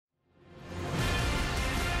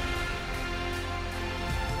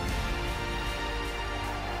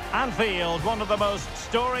Anfield, one of the most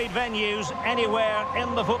storied venues anywhere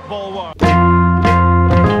in the football world.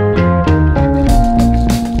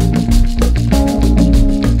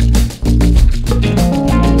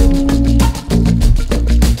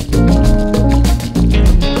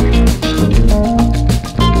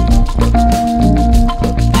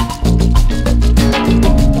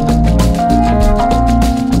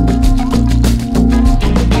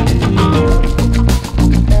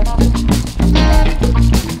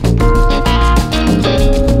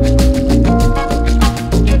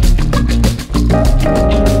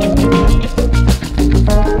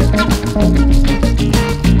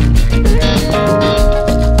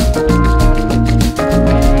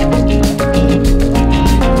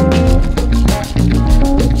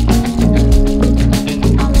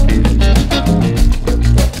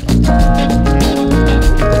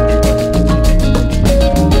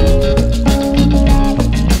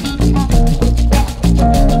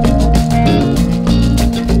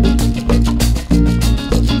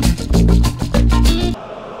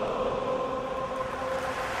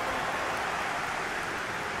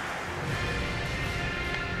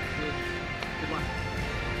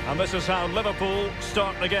 And this is how Liverpool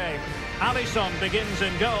start the game. Alisson begins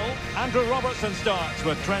in goal. Andrew Robertson starts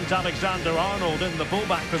with Trent Alexander-Arnold in the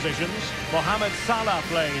fullback positions. Mohamed Salah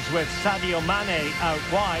plays with Sadio Mane out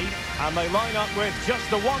wide. And they line up with just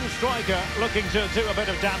the one striker looking to do a bit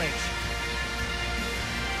of damage.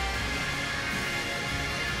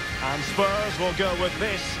 And Spurs will go with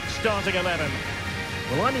this starting 11.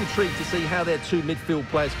 Well, I'm intrigued to see how their two midfield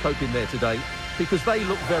players cope in there today, because they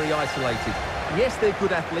look very isolated. Yes, they're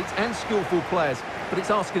good athletes and skillful players, but it's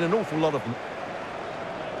asking an awful lot of them.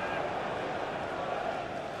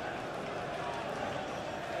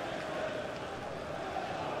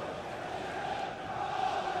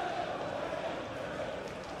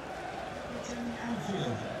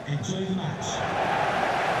 Anfield, enjoy the match.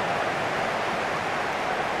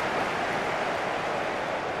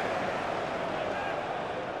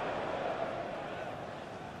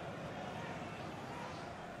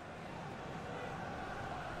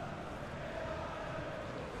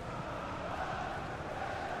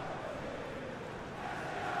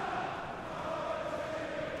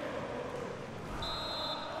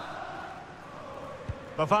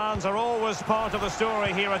 The fans are always part of the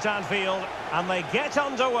story here at Anfield, and they get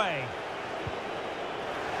underway.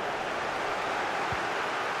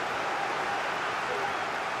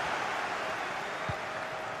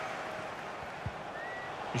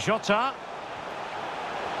 Jota.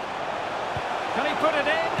 Can he put it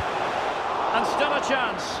in? And still a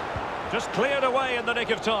chance. Just cleared away in the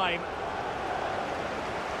nick of time.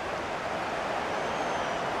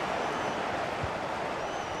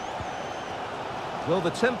 Well,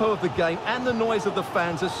 the tempo of the game and the noise of the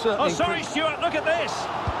fans has certainly... Oh, sorry, Stuart, look at this.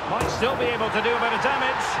 Might still be able to do a bit of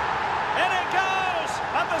damage. In it goes!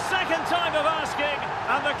 At the second time of asking,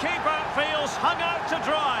 and the keeper feels hung out to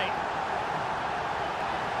dry.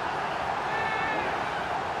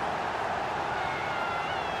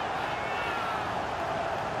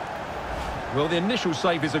 Well, the initial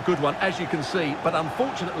save is a good one, as you can see, but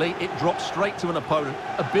unfortunately it drops straight to an opponent.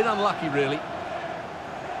 A bit unlucky, really.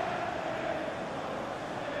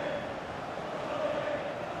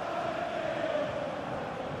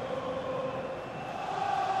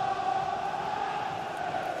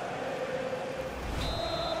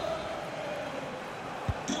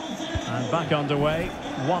 And back underway,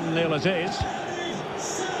 1-0 it is.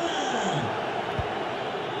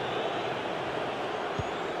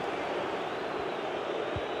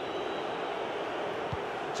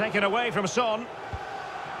 Taken away from Son.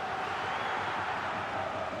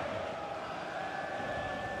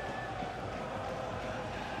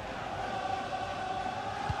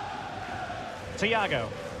 Thiago.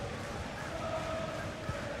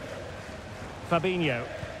 Fabinho.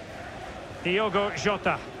 Diogo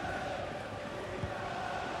Jota.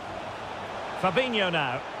 Fabinho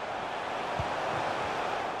now.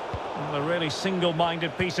 Well, a really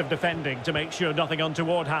single-minded piece of defending to make sure nothing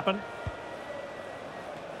untoward happened.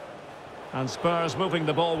 And Spurs moving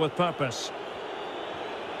the ball with purpose.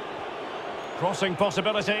 Crossing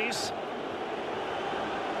possibilities.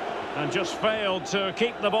 And just failed to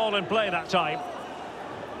keep the ball in play that time.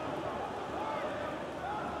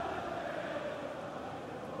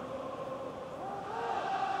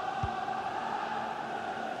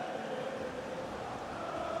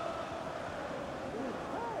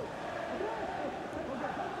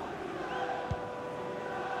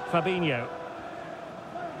 Fabinho.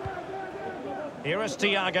 Here is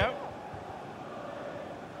Thiago.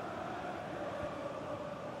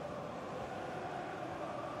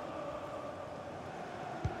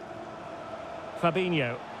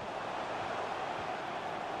 Fabinho.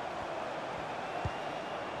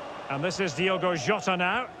 And this is Diogo Jota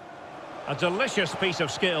now. A delicious piece of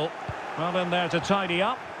skill. Well in there to tidy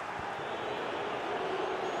up.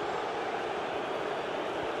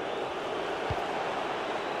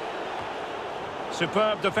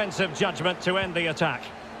 Superb defensive judgment to end the attack.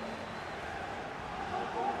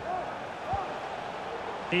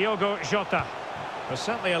 Diogo Jota. They're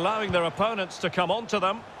certainly allowing their opponents to come onto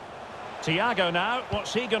them. Thiago now,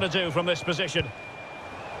 what's he going to do from this position?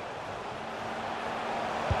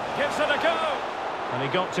 Gives it a go! And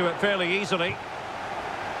he got to it fairly easily.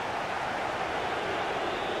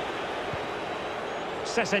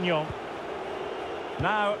 Sessegnon.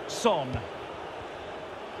 Now Son.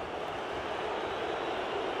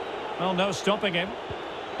 Well, no stopping him,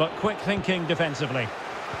 but quick thinking defensively.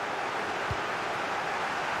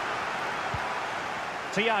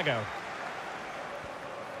 Thiago.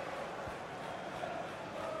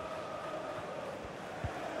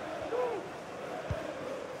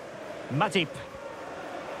 Matip.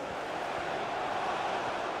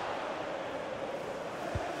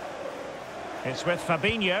 It's with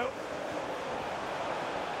Fabinho.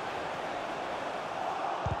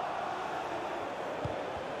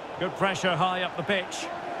 Good pressure high up the pitch.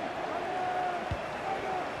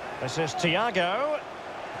 This is Thiago.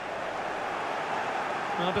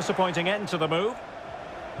 A disappointing end to the move.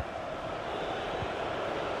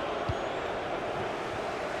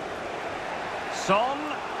 Son.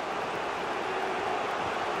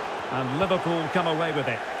 And Liverpool come away with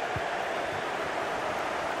it.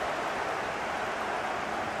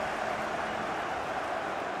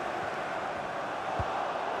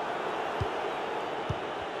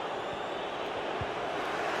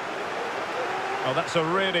 Oh, that's a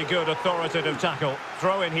really good authoritative tackle.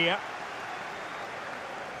 Throw in here.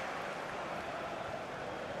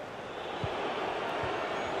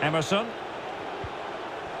 Emerson.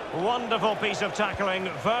 Wonderful piece of tackling.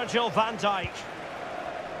 Virgil van Dijk.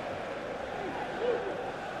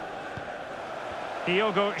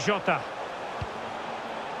 Diogo Jota.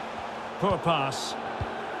 Poor pass.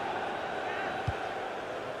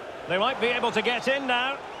 They might be able to get in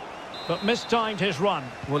now, but mistimed his run.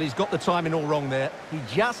 Well, he's got the timing all wrong there. He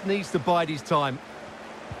just needs to bide his time.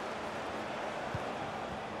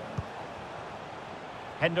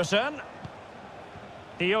 Henderson.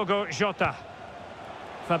 Diogo Jota.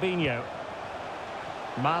 Fabinho.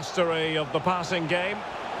 Mastery of the passing game.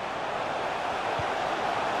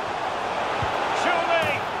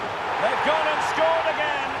 Surely! They've gone and scored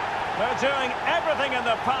again. They're doing everything in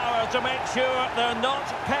their power to make sure they're not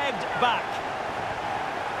pegged back.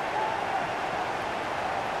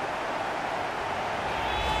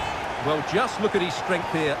 Well, just look at his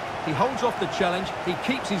strength here. He holds off the challenge, he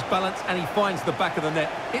keeps his balance, and he finds the back of the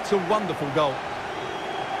net. It's a wonderful goal.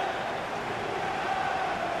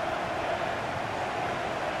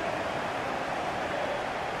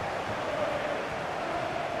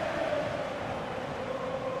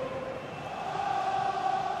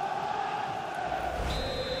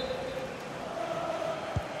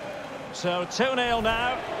 So 2-0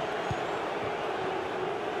 now.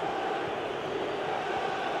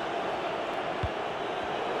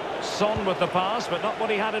 Son with the pass, but not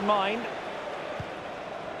what he had in mind.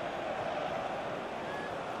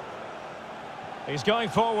 He's going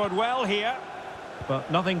forward well here,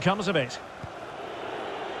 but nothing comes of it.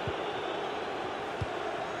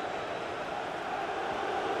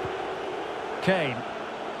 Kane.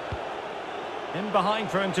 In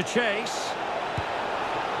behind for him to chase.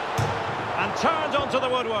 And turned onto the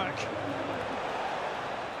woodwork.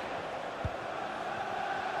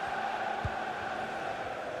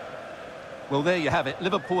 Well, there you have it.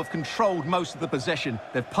 Liverpool have controlled most of the possession.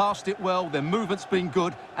 They've passed it well, their movement's been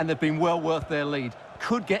good, and they've been well worth their lead.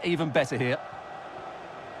 Could get even better here.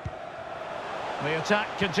 The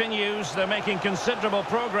attack continues. They're making considerable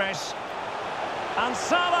progress. And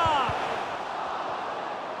Salah!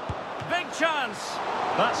 Big chance.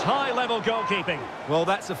 That's high-level goalkeeping. Well,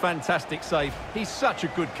 that's a fantastic save. He's such a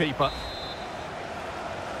good keeper.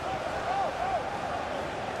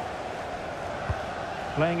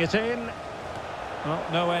 Playing it in. Well,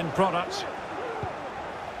 no end product.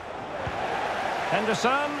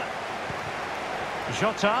 Henderson.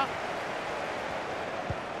 Jota.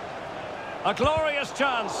 A glorious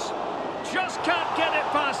chance. Just can't get it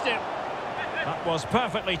past him. That was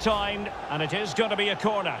perfectly timed, and it is going to be a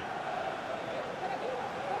corner.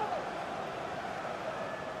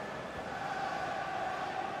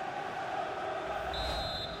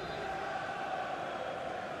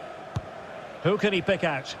 Who can he pick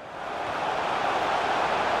out?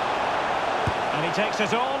 And he takes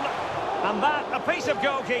it on. And that, a piece of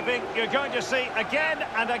goalkeeping you're going to see again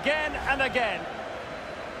and again and again.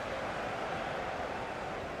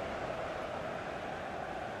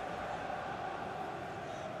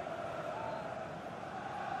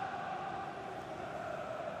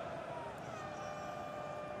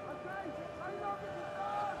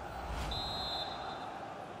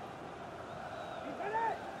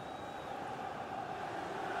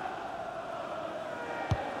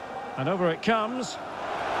 And over it comes.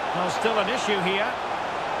 Well, still an issue here.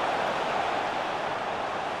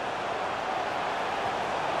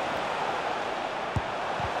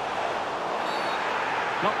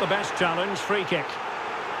 Not the best challenge, free kick.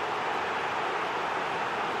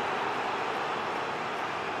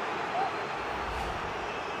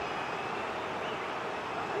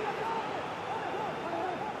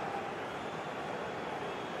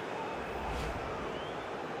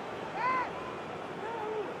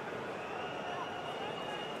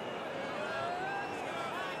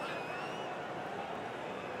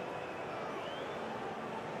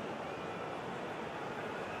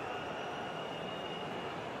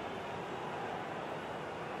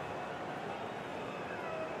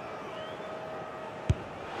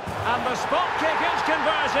 And the spot kick is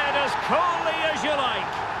converted as coolly as you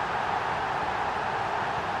like.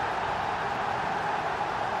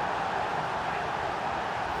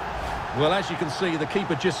 Well, as you can see, the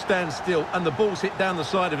keeper just stands still and the ball's hit down the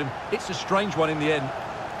side of him. It's a strange one in the end.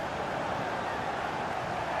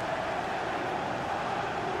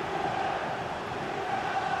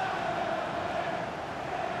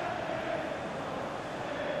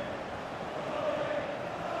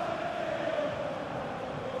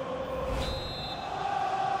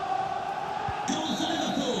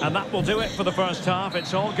 And that will do it for the first half.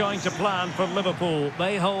 It's all going to plan for Liverpool.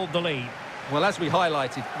 They hold the lead. Well, as we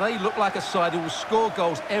highlighted, they look like a side who will score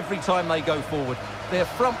goals every time they go forward. Their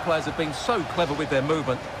front players have been so clever with their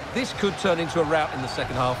movement. This could turn into a rout in the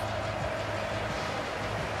second half.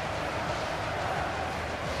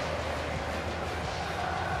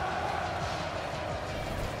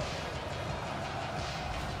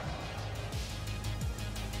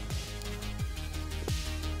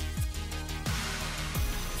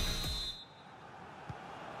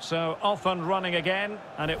 So off and running again,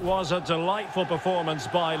 and it was a delightful performance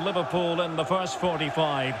by Liverpool in the first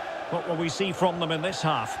 45. What will we see from them in this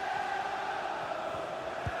half?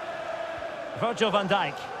 Virgil van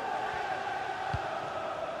Dijk.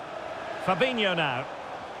 Fabinho now.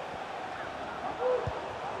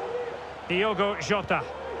 Diogo Jota.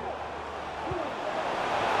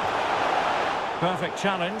 Perfect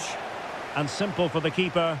challenge, and simple for the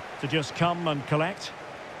keeper to just come and collect.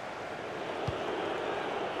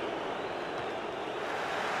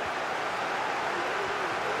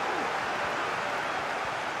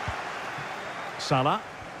 Salah.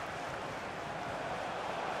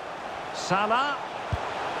 Salah.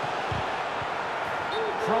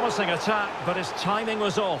 Promising attack, but his timing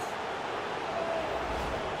was off.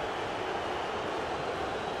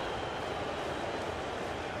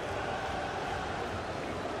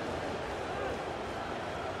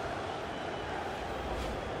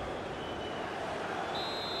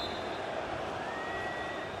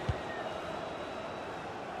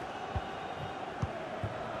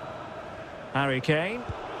 Harry Kane.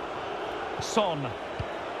 Son.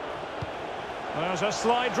 There's a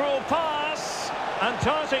slide rule pass. And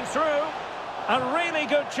darting through. A really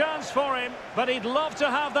good chance for him. But he'd love to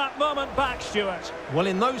have that moment back, Stuart. Well,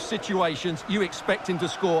 in those situations, you expect him to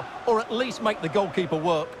score, or at least make the goalkeeper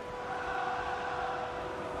work.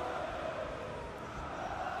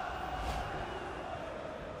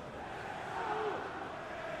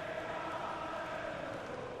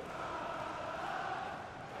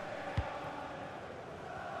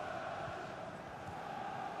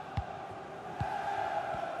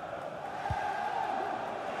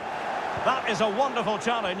 That is a wonderful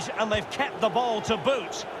challenge, and they've kept the ball to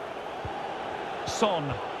boot.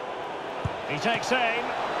 Son. He takes aim,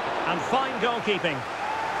 and fine goalkeeping.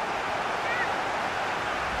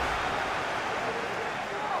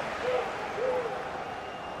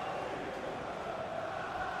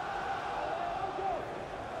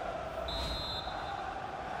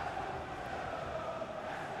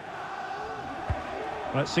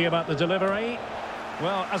 Let's see about the delivery.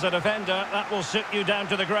 Well, as a defender, that will sit you down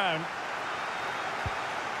to the ground.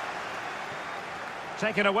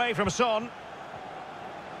 Taken away from Son.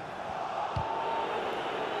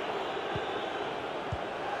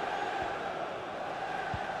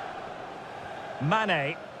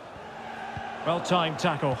 Mane. Well-timed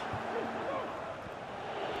tackle.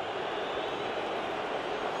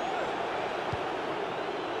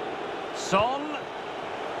 Son.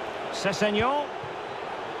 Sessegnon.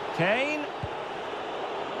 Kane.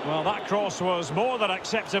 Well, that cross was more than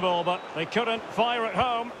acceptable, but they couldn't fire it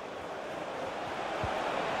home.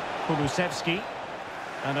 Kulusevski.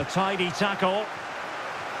 And a tidy tackle.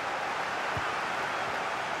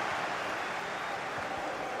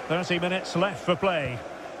 .30 left for play.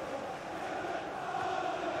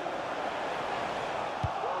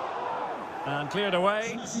 And cleared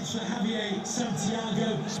away.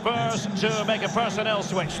 Spurs to make a personnel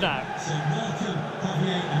switch now. So welcome,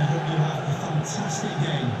 Javier, and I hope you have a fantastic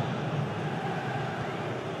game.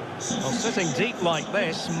 Well, sitting deep like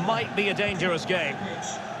this might be a dangerous game.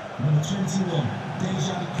 Number 21,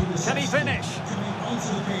 Can he finish? coming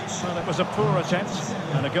onto the pitch. Well, it was a poor attempt,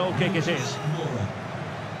 and a goal kick it is.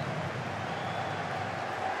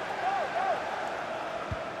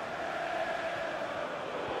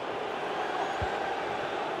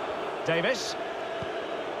 Davis.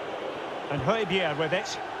 And Højbjerg with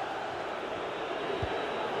it.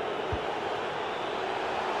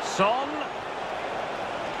 Son.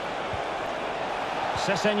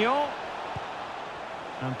 Sessegnon.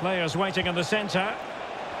 And players waiting in the centre.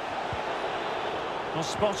 Well,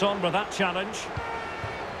 spot on with that challenge.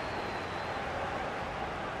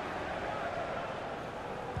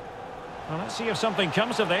 Well, let's see if something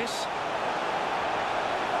comes of this.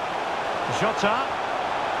 Jota.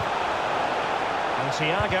 And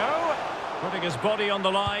Thiago, putting his body on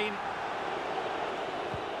the line.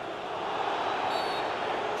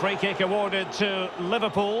 Free kick awarded to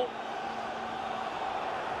Liverpool.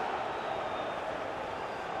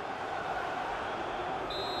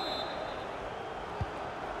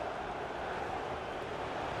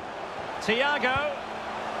 Thiago.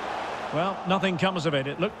 Well, nothing comes of it.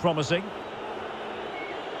 It looked promising.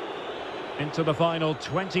 Into the final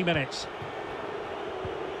 20 minutes.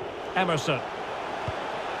 Emerson.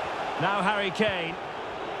 Now Harry Kane.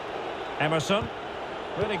 Emerson.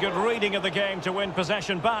 Really good reading of the game to win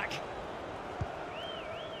possession back.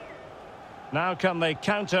 Now can they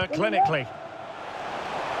counter clinically?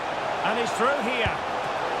 And he's through here.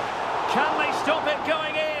 Can they stop it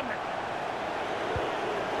going in?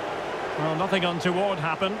 Well, nothing untoward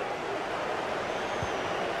happened.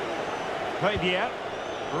 Højbjerg.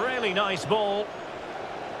 Really nice ball.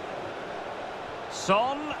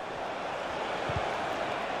 Son.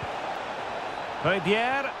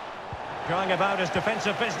 Højbjerg. Going about his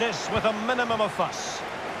defensive business with a minimum of fuss.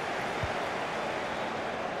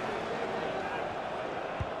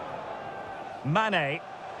 Mane.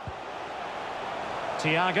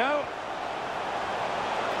 Thiago.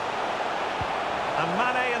 And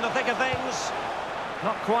Mane in the thick of things.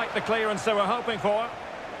 Not quite the clearance they were hoping for.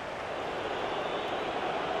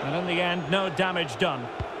 And in the end, no damage done.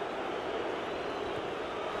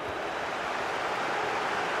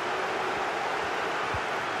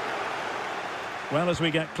 Well, as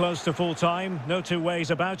we get close to full time, no two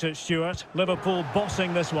ways about it, Stuart. Liverpool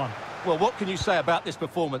bossing this one. Well, what can you say about this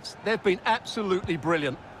performance? They've been absolutely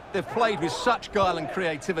brilliant. They've played with such guile and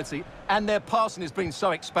creativity, and their passing has been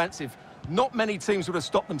so expansive. Not many teams would have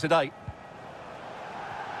stopped them today.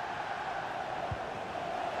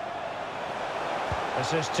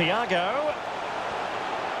 This is Thiago.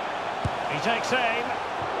 He takes aim.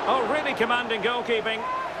 Oh, really commanding goalkeeping.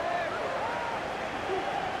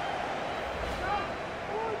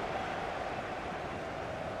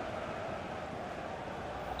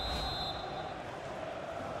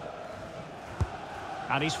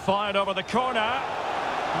 And he's fired over the corner.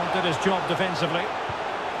 And did his job defensively.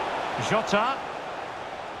 Jota.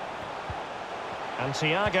 And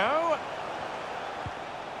Thiago.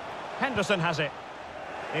 Henderson has it.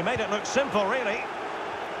 He made it look simple, really.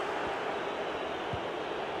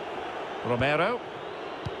 Romero.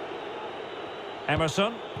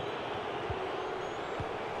 Emerson.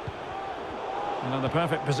 And in the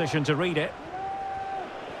perfect position to read it.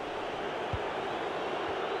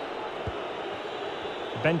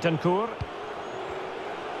 Bentancur.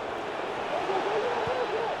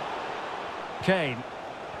 Kane.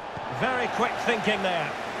 Very quick thinking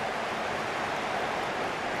there.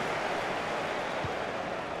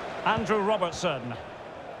 Andrew Robertson.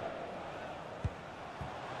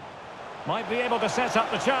 Might be able to set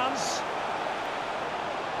up the chance.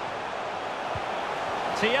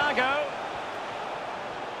 Thiago.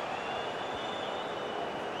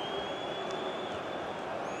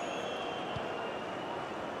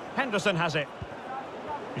 Henderson has it.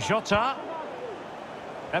 Jota.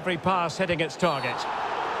 Every pass hitting its target.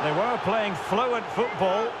 They were playing fluid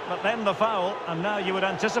football, but then the foul, and now you would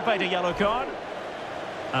anticipate a yellow card.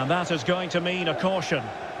 And that is going to mean a caution.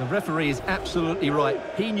 The referee is absolutely right.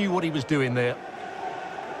 He knew what he was doing there.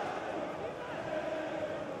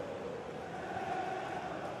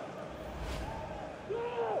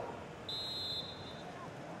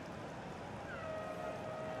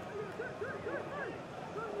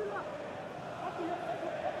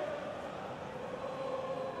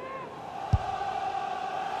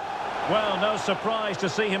 Well, no surprise to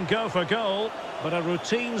see him go for goal, but a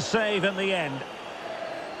routine save in the end.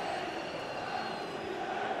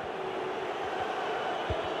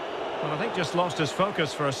 Well, I think just lost his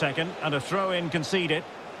focus for a second, and a throw-in conceded.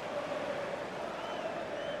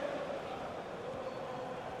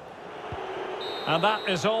 And that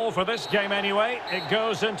is all for this game anyway. It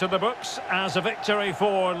goes into the books as a victory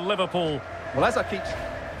for Liverpool. Well, as I keep